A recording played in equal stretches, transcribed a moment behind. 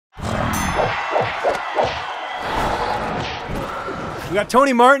We got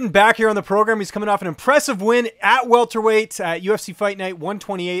Tony Martin back here on the program. He's coming off an impressive win at welterweight at UFC Fight Night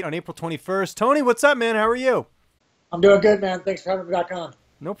 128 on April 21st. Tony, what's up, man? How are you? I'm doing good, man. Thanks for having me back on.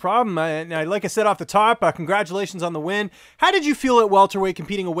 No problem. Like I said off the top, congratulations on the win. How did you feel at welterweight,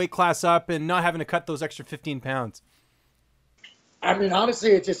 competing a weight class up and not having to cut those extra 15 pounds? I mean,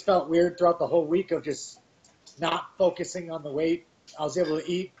 honestly, it just felt weird throughout the whole week of just not focusing on the weight. I was able to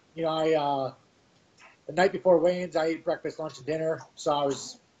eat. The night before weigh-ins, I ate breakfast, lunch, and dinner. So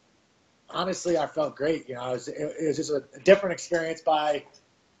I felt great. It was just a different experience. By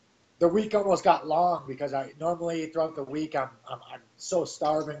the week almost got long because I normally throughout the week I'm so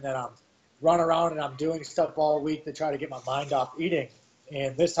starving that I'm running around and I'm doing stuff all week to try to get my mind off eating.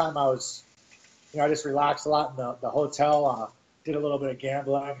 And this time I just relaxed a lot in the hotel, did a little bit of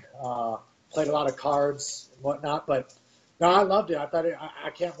gambling, played a lot of cards and whatnot. But no, I loved it.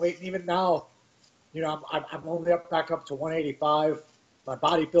 I can't wait. And even now, I'm only back up to 185. My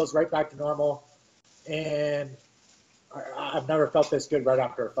body feels right back to normal, and I've never felt this good right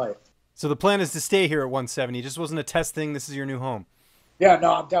after a fight. So the plan is to stay here at 170. It just wasn't a test thing. This is your new home. Yeah,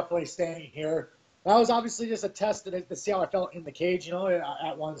 no, I'm definitely staying here. That was obviously just a test to see how I felt in the cage,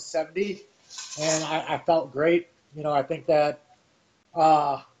 at 170, and I felt great. I think that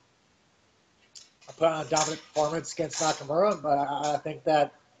I put on a dominant performance against Nakamura, but I think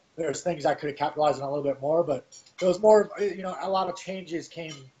that there's things I could have capitalized on a little bit more, but it was more, a lot of changes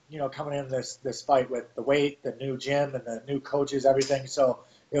came, coming in this fight with the weight, the new gym, and the new coaches, everything. So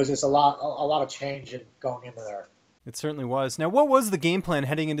it was just a lot of change in going into there. It certainly was. Now, what was the game plan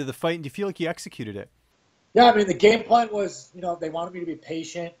heading into the fight, and do you feel like you executed it? Yeah, I mean, the game plan was, they wanted me to be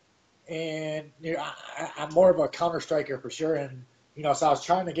patient, and I'm more of a counter striker for sure, and so I was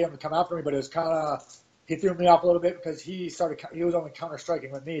trying to get him to come after me, but it was kind of, he threw me off a little bit because he was only counter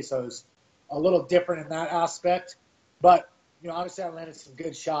striking with me, so it was a little different in that aspect. But honestly, I landed some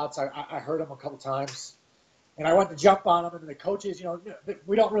good shots. I hurt him a couple times, and I went to jump on him, and the coaches,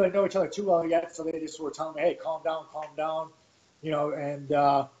 we don't really know each other too well yet, so they just were telling me, hey, calm down, and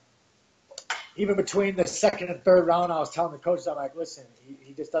even between the second and third round, I was telling the coaches, I'm like, listen,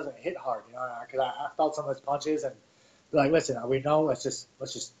 he just doesn't hit hard, because I felt some of his punches, and they're like, listen, we know, let's just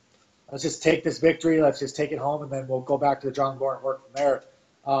take this victory, let's just take it home, and then we'll go back to the drawing board and work from there.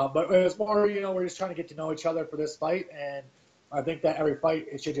 But it was more, we're just trying to get to know each other for this fight, and I think that every fight,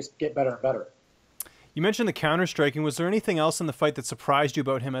 it should just get better and better. You mentioned the counter-striking. Was there anything else in the fight that surprised you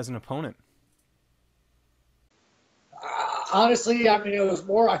about him as an opponent? Honestly, I mean, it was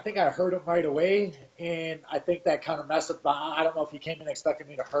more, I think I hurt him right away, and I think that kind of messed up. I don't know if he came in expecting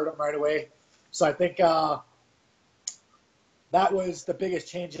me to hurt him right away. So I think that was the biggest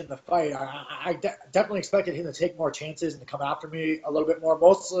change in the fight. I definitely expected him to take more chances and to come after me a little bit more,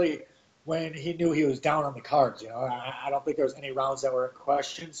 mostly when he knew he was down on the cards. I don't think there was any rounds that were in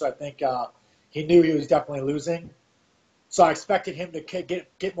question, so I think he knew he was definitely losing. So I expected him to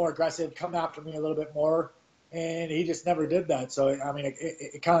get more aggressive, come after me a little bit more, and he just never did that. So, I mean,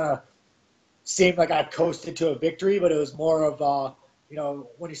 it kind of seemed like I coasted to a victory, but it was more of,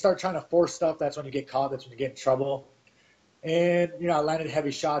 when you start trying to force stuff, that's when you get caught, that's when you get in trouble. And, I landed heavy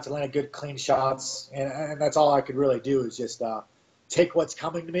shots, I landed good, clean shots, and that's all I could really do is just take what's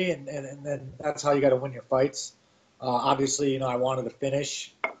coming to me, and then that's how you got to win your fights. Obviously, I wanted to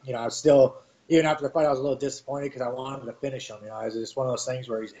finish. I was still, even after the fight, I was a little disappointed because I wanted to finish him. It was just one of those things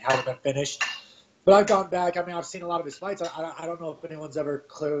where he hadn't been finished. But I've gone back. I mean, I've seen a lot of his fights. I don't know if anyone's ever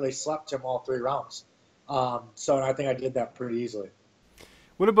clearly slept him all 3 rounds. So I think I did that pretty easily.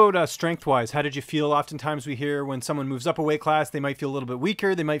 What about strength-wise? How did you feel? Oftentimes we hear when someone moves up a weight class, they might feel a little bit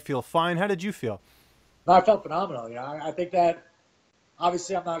weaker. They might feel fine. How did you feel? No, I felt phenomenal. I think that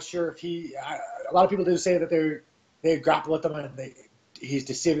obviously I'm not sure if a lot of people do say that they grapple with him and he's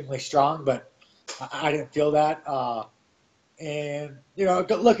deceivingly strong, but I didn't feel that. And,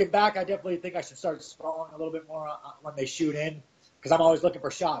 looking back, I definitely think I should start sprawling a little bit more when they shoot in because I'm always looking for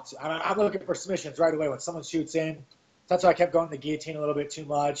shots. I'm looking for submissions right away when someone shoots in. That's why I kept going to the guillotine a little bit too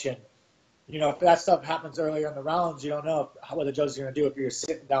much. And, if that stuff happens earlier in the rounds, you don't know what the judge is going to do if you're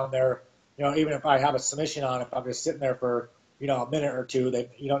sitting down there. Even if I have a submission on, if I'm just sitting there for, a minute or two,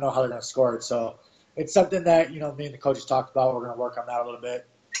 you don't know how they're going to score it. So it's something that, me and the coaches talked about. We're going to work on that a little bit.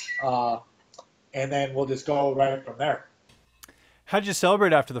 And then we'll just go right from there. How did you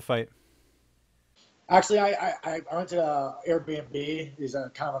celebrate after the fight? Actually, I rented an Airbnb. It's a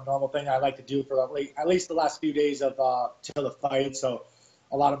kind of a normal thing I like to do for at least the last few days of till the fight. So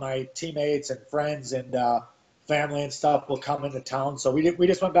a lot of my teammates and friends and family and stuff will come into town. So we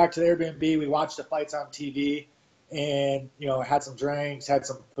just went back to the Airbnb. We watched the fights on TV and, had some drinks, had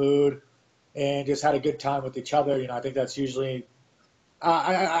some food, and just had a good time with each other. I think that's usually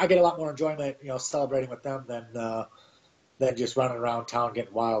I get a lot more enjoyment, celebrating with them than just running around town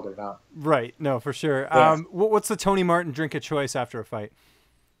getting wild or not. Right. No, for sure. Yeah. What's the Tony Martin drink of choice after a fight?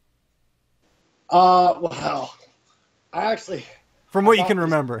 Well, I actually, From what you can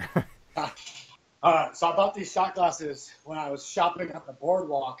remember. so I bought these shot glasses when I was shopping on the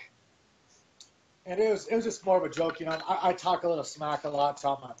boardwalk, and it was just more of a joke. I talk a little smack a lot to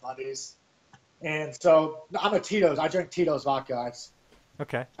all my buddies, and so I'm a Tito's. I drink Tito's vodka.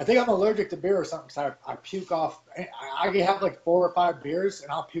 Okay. I think I'm allergic to beer or something because I puke off. I can have like 4 or 5 beers,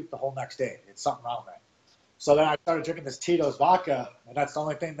 and I'll puke the whole next day. It's something wrong with me. So then I started drinking this Tito's vodka, and that's the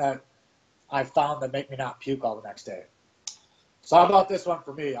only thing that I found that make me not puke all the next day. So I bought this one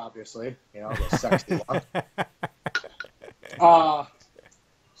for me, obviously, the sexy one.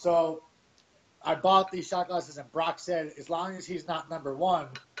 So I bought these shot glasses, and Brock said as long as he's not number 1,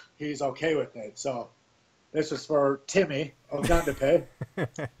 he's okay with it. So this was for Timmy Ogundepe.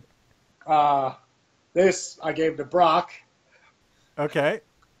 This I gave to Brock. Okay.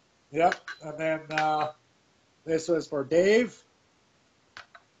 Yep. And then this was for Dave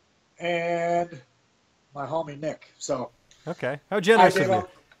and my homie Nick. So okay. How generous of you.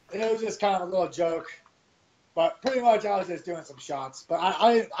 It was just kind of a little joke. But pretty much I was just doing some shots. But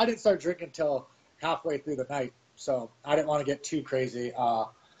I didn't start drinking until halfway through the night. So I didn't want to get too crazy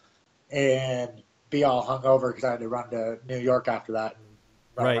and be all hungover because I had to run to New York after that and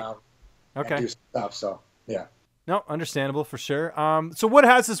run around and do stuff. So, yeah. No, understandable for sure. So what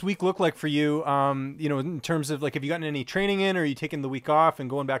has this week looked like for you, in terms of, like, have you gotten any training in, or are you taking the week off and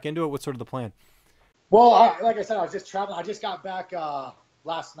going back into it? What's sort of the plan? Well, like I said, I was just traveling. I just got back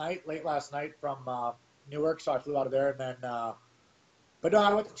late last night from Newark, so I flew out of there. And then, but no,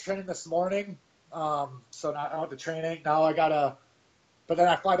 I went to training this morning. So now I went to training. Now I got to, but then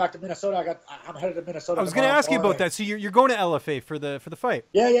I fly back to Minnesota. I'm headed to Minnesota. I was going to ask you about that. So you're going to LFA for the fight?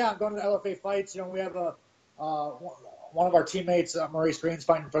 Yeah. I'm going to the LFA fights. We have one of our teammates, Maurice Green's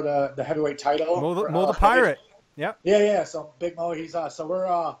fighting for the heavyweight title. Mo the Pirate. Yep. Yeah. So Big Mo, he's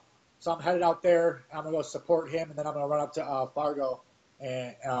so I'm headed out there. I'm gonna go support him, and then I'm gonna run up to Fargo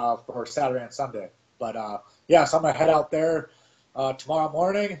and for Saturday and Sunday. But so I'm gonna head out there tomorrow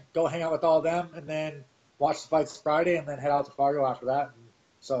morning, go hang out with all of them, and then watch the fights Friday, and then head out to Fargo after that. And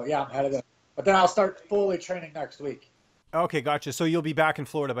so I'm headed there. But then I'll start fully training next week. Okay, gotcha. So you'll be back in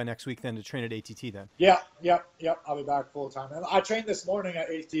Florida by next week then to train at ATT then? Yep. I'll be back full time. And I trained this morning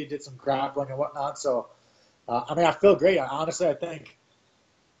at ATT, did some grappling and whatnot. So, I feel great. Honestly, I think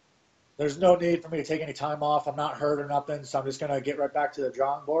there's no need for me to take any time off. I'm not hurt or nothing. So I'm just going to get right back to the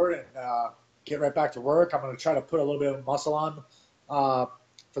drawing board and get right back to work. I'm going to try to put a little bit of muscle on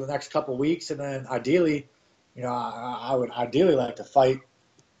for the next couple of weeks. And then ideally, I would ideally like to fight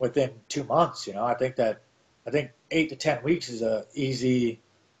within 2 months. I think 8 to 10 weeks is a easy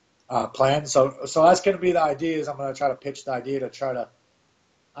plan. So that's going to be the idea. Is I'm going to try to pitch the idea to try to,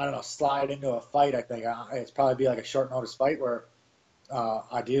 slide into a fight. I think it's probably be like a short notice fight where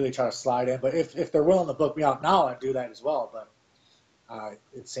ideally try to slide in. But if they're willing to book me out now, I'd do that as well. But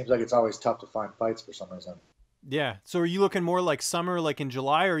it seems like it's always tough to find fights for some reason. Yeah. So are you looking more like summer, like in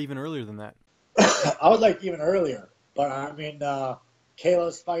July, or even earlier than that? I would like even earlier. But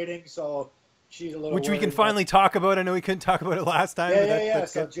Kayla's fighting, so she's a little which we can finally talk about. I know we couldn't talk about it last time. Yeah.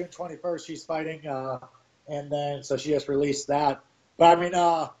 So June 21st, she's fighting, and then so she just released that. But I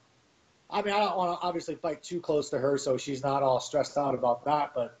don't want to obviously fight too close to her, so she's not all stressed out about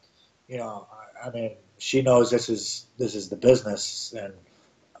that. But she knows this is the business, and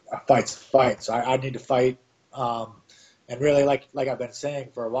a fight's a fight. So I need to fight, and really, like I've been saying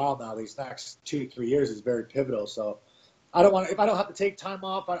for a while now, these next 2-3 years is very pivotal. So. If I don't have to take time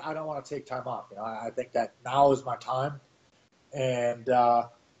off, I don't want to take time off. I think that now is my time, and I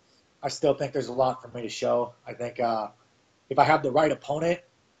still think there's a lot for me to show. I think if I have the right opponent,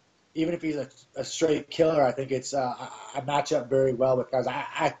 even if he's a straight killer, I think it's I match up very well with guys.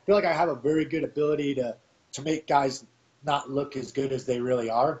 I feel like I have a very good ability to make guys not look as good as they really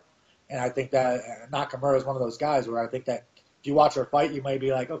are, and I think that Nakamura is one of those guys where I think that if you watch her fight, you might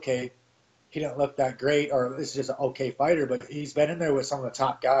be like, okay, he didn't look that great, or this is just an okay fighter, but he's been in there with some of the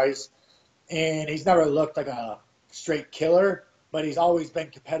top guys, and he's never looked like a straight killer, but he's always been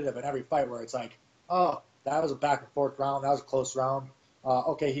competitive in every fight where it's like, oh, that was a back and forth round, that was a close round,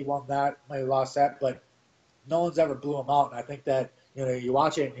 okay, he won that, maybe lost that, but no one's ever blew him out, and I think that, you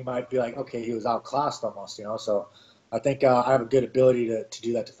watch it and you might be like, okay, he was outclassed almost, so I think I have a good ability to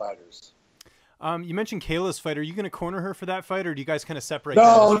do that to fighters. You mentioned Kayla's fight. Are you going to corner her for that fight, or do you guys kind of separate?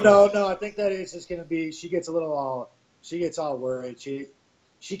 No. I think that it's just going to be. She gets all worried.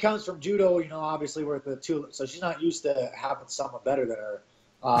 she comes from judo, you know, obviously we're the two, so she's not used to having someone better than her.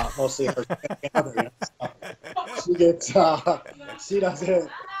 Mostly her other, you know, so she gets, she doesn't,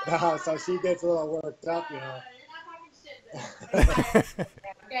 so she gets a little worked up, you know. You're not talking shit.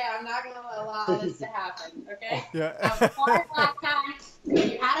 Okay, I'm not gonna allow this to happen. Okay. Yeah. I was quiet last time.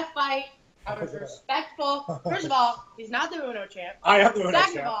 You had a fight. I was respectful. First of all, he's not the Uno champ. I am the Uno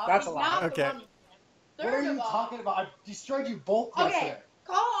Second champ. of all, That's a he's lie. not Okay. the Rummy champ. What Third are you of all, talking about? I destroyed you both okay, yesterday.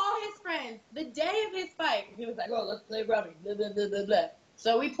 call all his friends. The day of his fight, he was like, "Oh, let's play Rummy." Blah blah blah blah blah.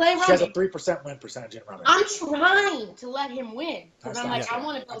 So we play Rummy. She has a 3% win percentage in Rummy. I'm trying to let him win because I'm like, That's I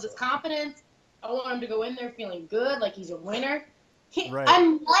want to build his confidence. I want him to go in there feeling good, like he's a winner. Right.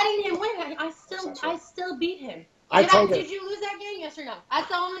 I'm letting him win. I still beat him. Did you lose that game? Yes or no? That's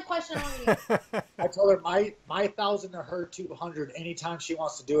the only question I want to get. I told her my 1,000 to her 200. Anytime she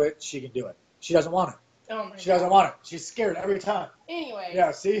wants to do it, she can do it. She doesn't want it. Oh my She doesn't want it. She's scared every time. Anyway.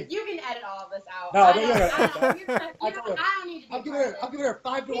 Yeah. See. You can edit all of this out. No, I but don't need to be I'll give her a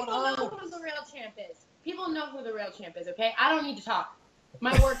 5 to 1. People know who the real champ is. People know who the real champ is. Okay. I don't need to talk.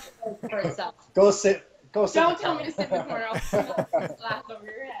 My work speaks for itself. Go sit. Don't tell me to sit in the corner. I'll slap over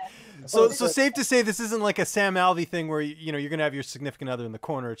your head. So safe to say this isn't like a Sam Alvey thing where you know you're gonna have your significant other in the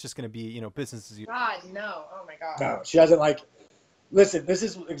corner. It's just gonna be, you know, business as usual. God no! Oh my God. No, she doesn't like. Listen, this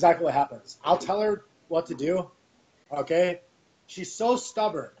is exactly what happens. I'll tell her what to do. Okay, she's so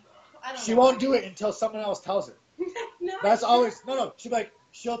stubborn. She won't do it until someone else tells her. No. That's always no.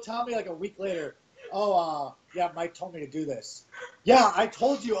 She'll tell me like a week later. Oh, yeah, Mike told me to do this. Yeah, I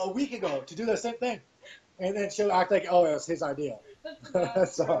told you a week ago to do the same thing. And then she'll act like, oh, it was his idea.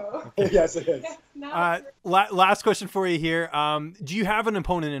 So, yes, it is. Last question for you here. Do you have an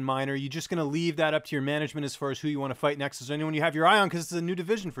opponent in mind, or are you just going to leave that up to your management as far as who you want to fight next? Is there anyone you have your eye on because it's a new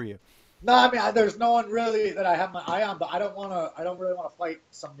division for you? No, I mean, there's no one really that I have my eye on, but I don't really want to fight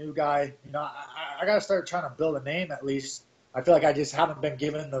some new guy. You know, I got to start trying to build a name at least. I feel like I just haven't been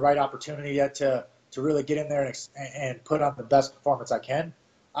given the right opportunity yet to really get in there and put on the best performance I can.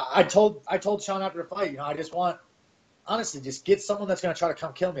 I told Sean after the fight, you know, I just want, honestly, just get someone that's going to try to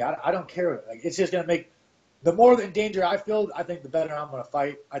come kill me. I don't care. Like, it's just going to make, the more in danger I feel, I think the better I'm going to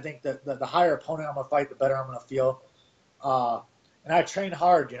fight. I think that the higher opponent I'm going to fight, the better I'm going to feel. And I train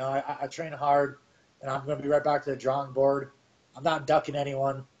hard, you know, I train hard, and I'm going to be right back to the drawing board. I'm not ducking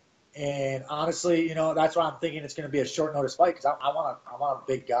anyone. And honestly, you know, that's why I'm thinking it's going to be a short notice fight, because I want a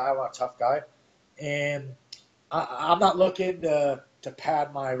big guy. I want a tough guy. And I'm not looking to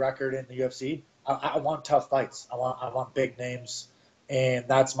pad my record in the UFC. I want tough fights. I want big names, and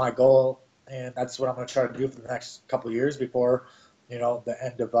that's my goal. And that's what I'm going to try to do for the next couple of years before, you know, the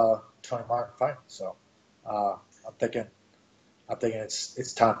end of Tony Martin fight. So I'm thinking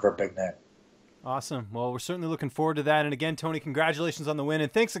it's time for a big name. Awesome. Well, we're certainly looking forward to that. And again, Tony, congratulations on the win.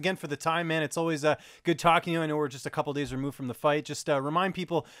 And thanks again for the time, man. It's always good talking to you. I know we're just a couple days removed from the fight. Just remind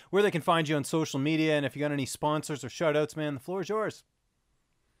people where they can find you on social media. And if you got any sponsors or shout outs, man, the floor is yours.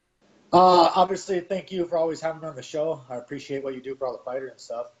 Obviously, thank you for always having me on the show. I appreciate what you do for all the fighters and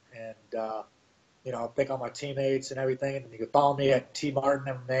stuff. And, you know, thank all my teammates and everything. And you can follow me at T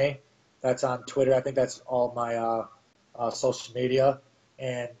Martin MMA. That's on Twitter. I think that's all my social media.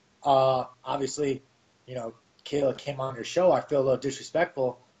 And obviously, you know, Kayla came on your show. I feel a little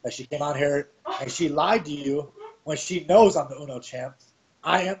disrespectful that she came on here and she lied to you when she knows I'm the Uno champ.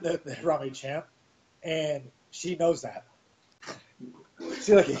 I am the Rummy champ, and she knows that.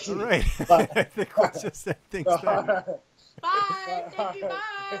 See, like, all right. I think we'll just end things there. Bye. Thank you.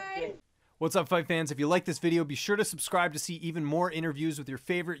 Bye. What's up, fight fans? If you like this video, be sure to subscribe to see even more interviews with your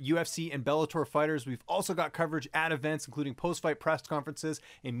favorite UFC and Bellator fighters. We've also got coverage at events, including post-fight press conferences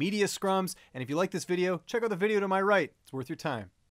and media scrums. And if you like this video, check out the video to my right. It's worth your time.